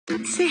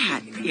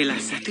Sehat ialah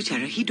satu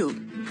cara hidup.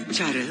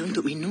 Cara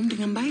untuk minum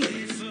dengan baik,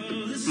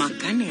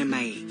 makan dengan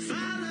baik,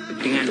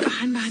 dengan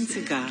bahan-bahan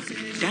segar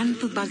dan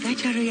pelbagai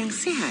cara yang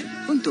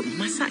sihat untuk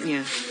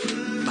memasaknya.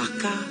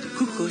 Bakar,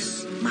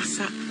 kukus,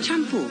 masak,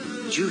 campur,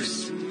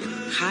 jus.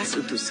 Khas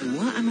untuk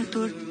semua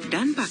amatur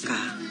dan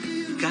pakar.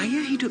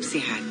 Gaya hidup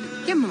sihat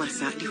yang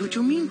memasak di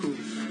hujung minggu,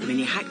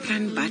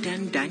 menyihatkan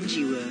badan dan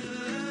jiwa.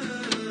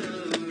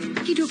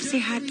 Hidup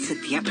sihat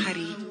setiap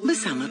hari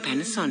bersama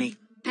Panasonic.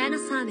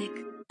 Panasonic.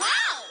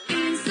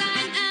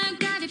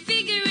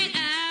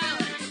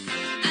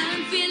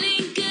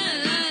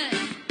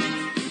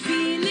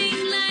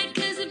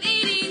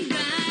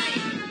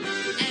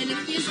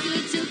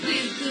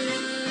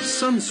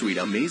 Some sweet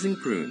amazing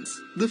prunes,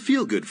 the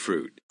feel-good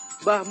fruit.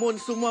 Bahmun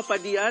semua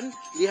padian,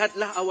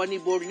 lihatlah Awani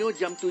Borneo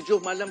jam 7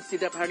 malam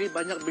setiap hari,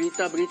 banyak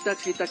berita-berita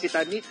cerita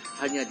kita ni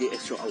hanya di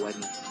Astro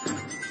Awani.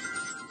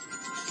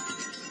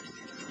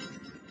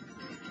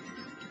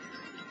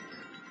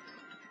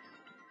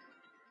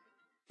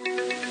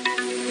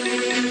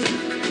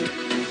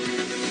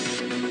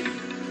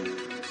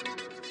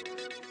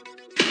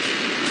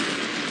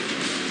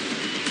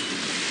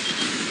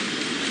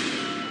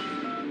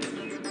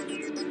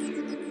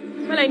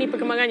 Ini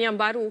perkembangan yang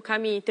baru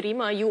kami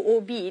terima.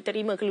 UOB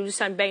terima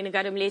kelulusan Bank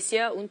Negara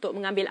Malaysia untuk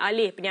mengambil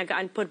alih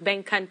perniagaan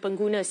perbankan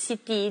pengguna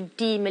Citi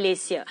di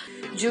Malaysia,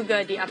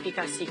 juga di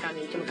aplikasi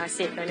kami. Terima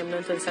kasih kerana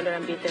menonton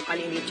saluran berita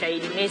paling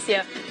dipercayai di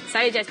Malaysia.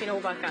 Saya Jasmine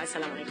Abu Bakar.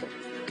 Assalamualaikum.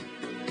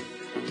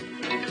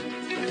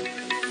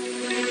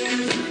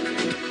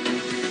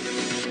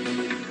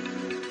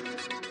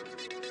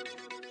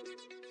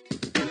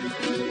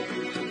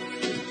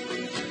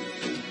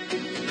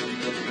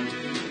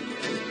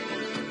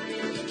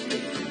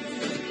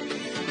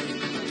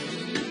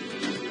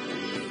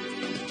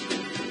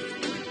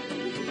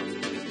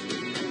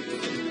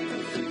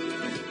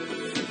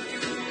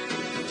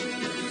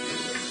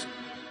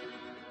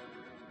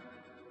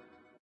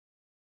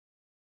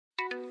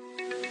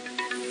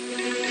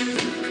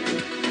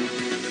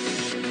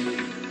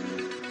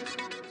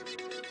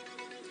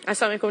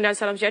 Assalamualaikum dan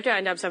salam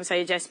sejahtera. Anda bersama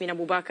saya Jasmine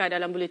Abu Bakar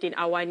dalam Buletin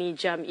Awani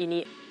jam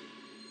ini.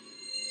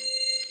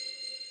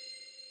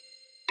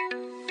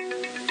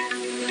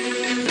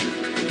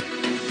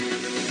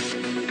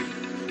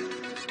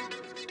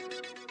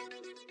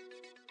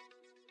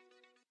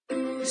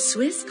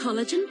 Swiss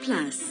Collagen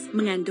Plus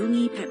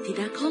mengandungi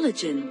peptida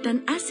collagen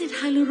dan asid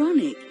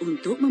hyaluronik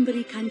untuk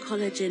memberikan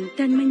collagen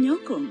dan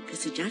menyokong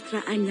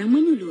kesejahteraan yang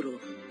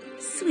menyeluruh.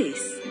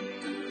 Swiss,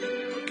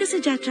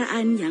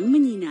 kesejahteraan yang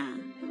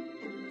menyinar.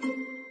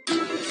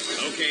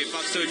 Okey,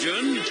 Pak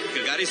Surgeon, ke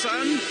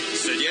garisan.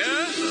 Sedia?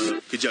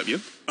 Kejap ya.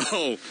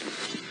 Oh,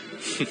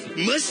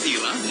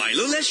 mestilah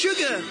Milo less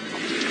sugar.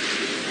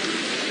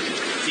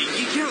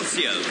 Tinggi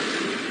kalsium,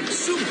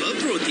 sumber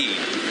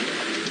protein.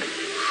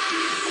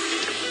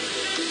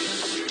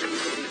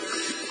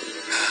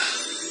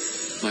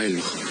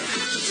 Milo.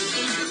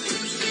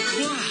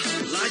 Wah,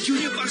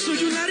 lajunya Pak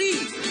Surgeon lari.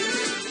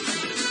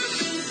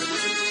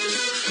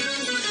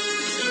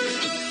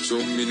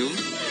 Jom minum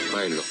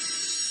Milo.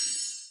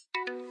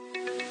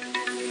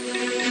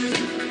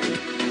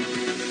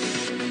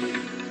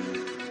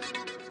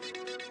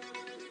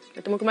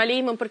 Bertemu kembali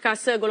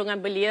memperkasa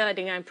golongan belia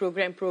dengan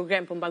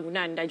program-program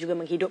pembangunan dan juga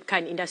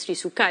menghidupkan industri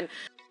sukan.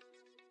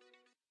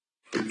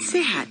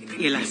 Sehat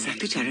ialah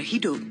satu cara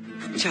hidup.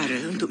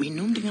 Cara untuk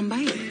minum dengan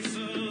baik,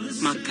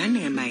 makan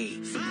dengan baik,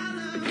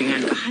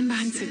 dengan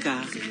bahan-bahan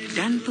segar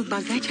dan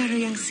pelbagai cara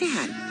yang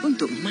sihat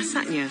untuk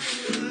memasaknya.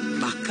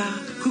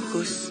 Bakar,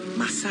 kukus,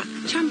 masak,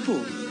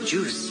 campur,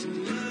 jus.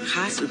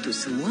 Khas untuk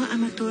semua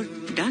amatur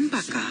dan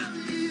pakar.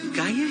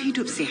 Gaya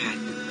hidup sihat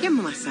yang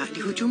memasak di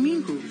hujung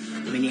minggu,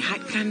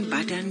 menyihatkan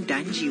badan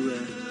dan jiwa.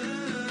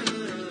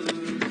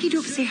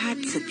 Hidup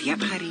sihat setiap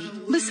hari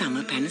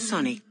bersama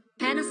Panasonic.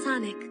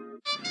 Panasonic.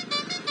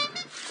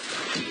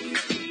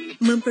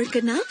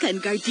 Memperkenalkan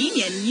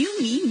Gardenia New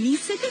Me Mi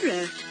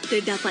segera.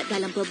 Terdapat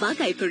dalam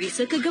pelbagai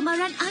perisa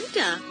kegemaran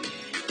anda.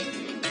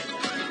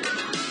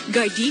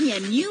 Gardenia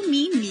New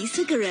Me Mi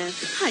segera.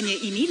 Hanya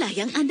inilah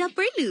yang anda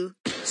perlu.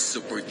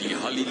 Seperti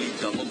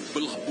halilintar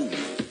membelah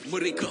bumi,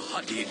 mereka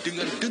hadir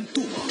dengan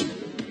dentuman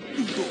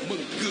untuk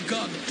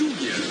menggegam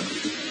dunia.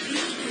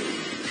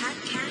 Pat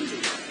Candy,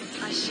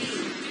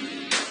 Ashim,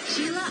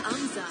 Sheila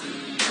Amza,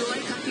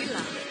 Joy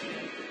Kapila,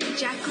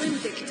 Jacqueline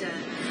Victor,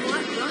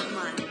 Fuad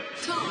Rahman,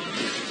 Tom,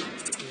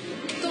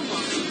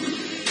 Thomas,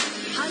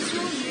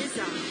 Hazrul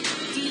Mirza,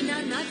 Dina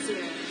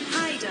Nazir,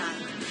 Haida,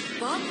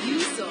 Bob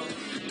Yusuf.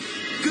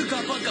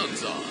 Gegar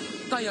Baganza,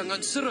 tayangan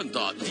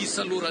serentak di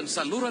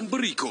saluran-saluran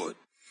berikut.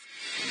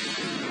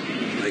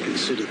 I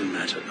consider the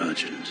matter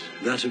urgent.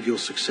 That of your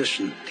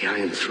succession, the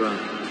Iron Throne,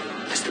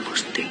 is the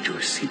most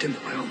dangerous seat in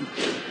the realm.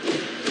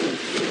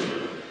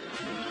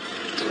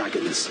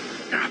 Dragons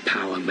are a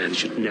power men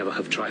should never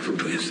have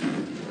trifled with.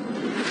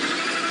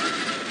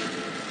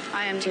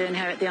 I am to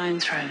inherit the Iron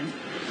Throne.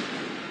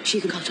 She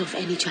can cut off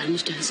any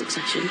challenge to her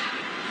succession.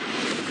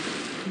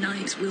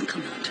 Knives will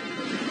come out.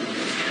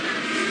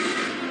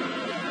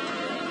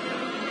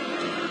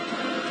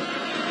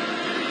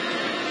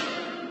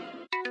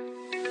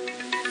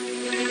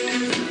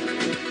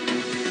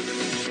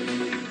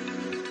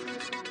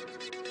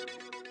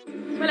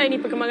 Malah ini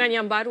perkembangan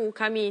yang baru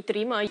kami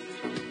terima.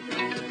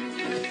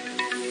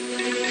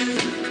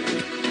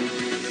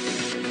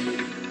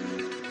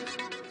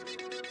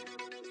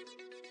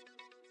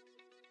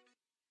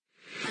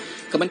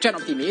 Kementerian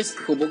optimis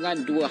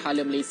hubungan dua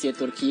hala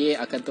Malaysia-Turki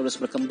akan terus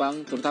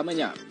berkembang,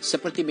 terutamanya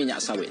seperti minyak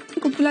sawit.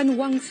 Kumpulan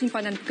Wang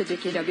Simpanan Pekerja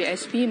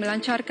KWSP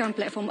melancarkan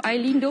platform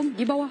Air Lindung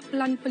di bawah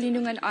Pelan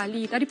Perlindungan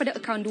Ahli daripada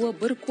akaun 2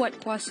 berkuat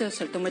kuasa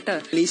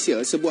serta-merta.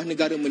 Malaysia, sebuah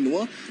negara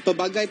menua,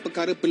 pelbagai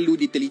perkara perlu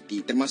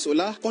diteliti,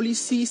 termasuklah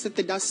polisi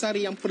serta dasar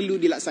yang perlu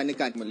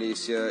dilaksanakan.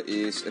 Malaysia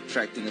is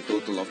attracting a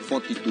total of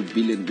 42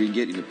 billion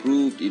ringgit in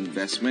approved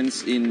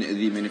investments in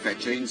the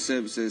manufacturing,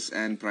 services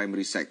and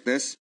primary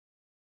sectors.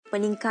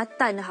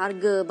 Peningkatan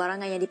harga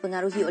barangan yang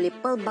dipengaruhi oleh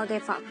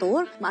pelbagai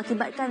faktor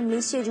mengakibatkan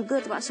Malaysia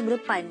juga terpaksa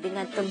berdepan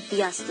dengan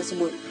tempias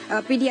tersebut.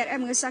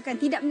 PDRM mengesahkan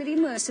tidak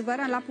menerima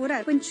sebarang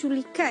laporan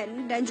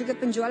penculikan dan juga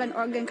penjualan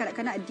organ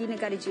kanak-kanak di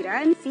negara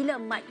jiran.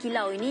 Filem Mat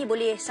Kilau ini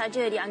boleh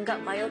saja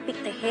dianggap biopik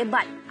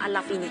terhebat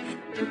alaf ini.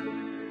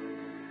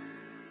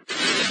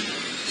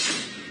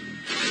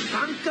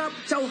 Tangkap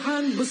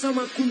jauhan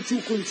bersama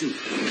kuncu-kuncu.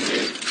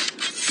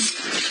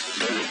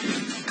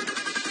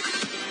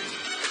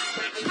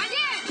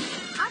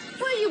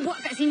 Buat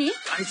kat sini?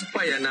 I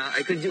spy, anak.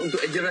 I kerja untuk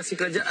agensi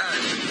kerajaan.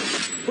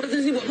 Kau datang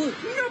sini buat apa?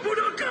 Nak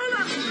bodoh kau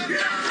lah!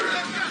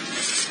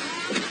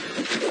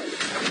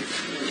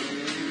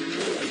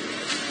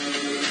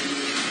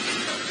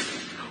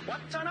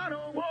 Wacana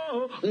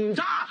nombor,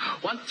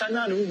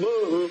 wacana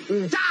nombor,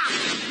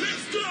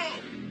 let's go!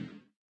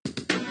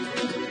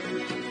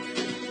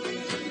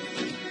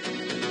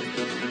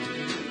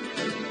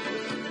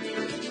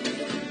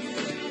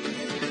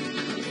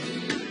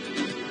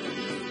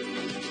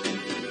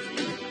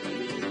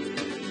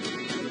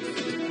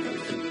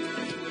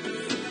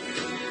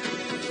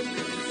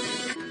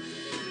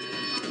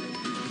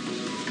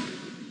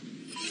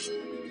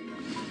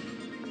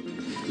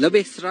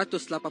 Lebih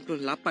 188,000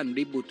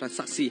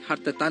 transaksi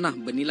harta tanah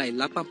bernilai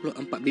 84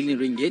 bilion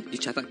ringgit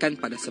dicatatkan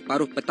pada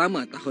separuh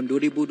pertama tahun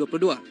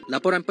 2022.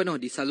 Laporan penuh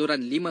di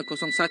saluran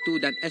 501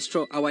 dan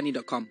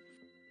astroawani.com.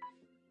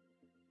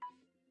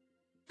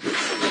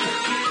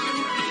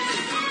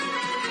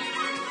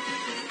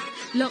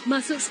 Log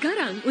masuk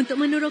sekarang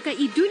untuk menerokai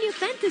dunia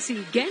fantasi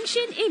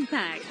Genshin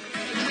Impact.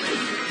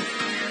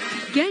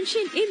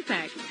 Genshin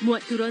Impact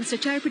muat turun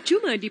secara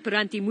percuma di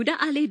peranti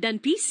mudah alih dan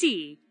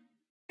PC.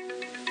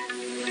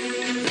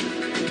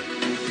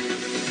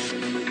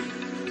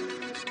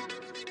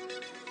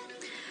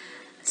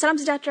 Salam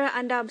sejahtera,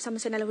 anda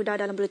bersama saya Nala Huda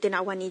dalam Buletin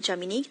Awani jam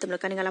ini. Kita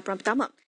mulakan dengan laporan pertama.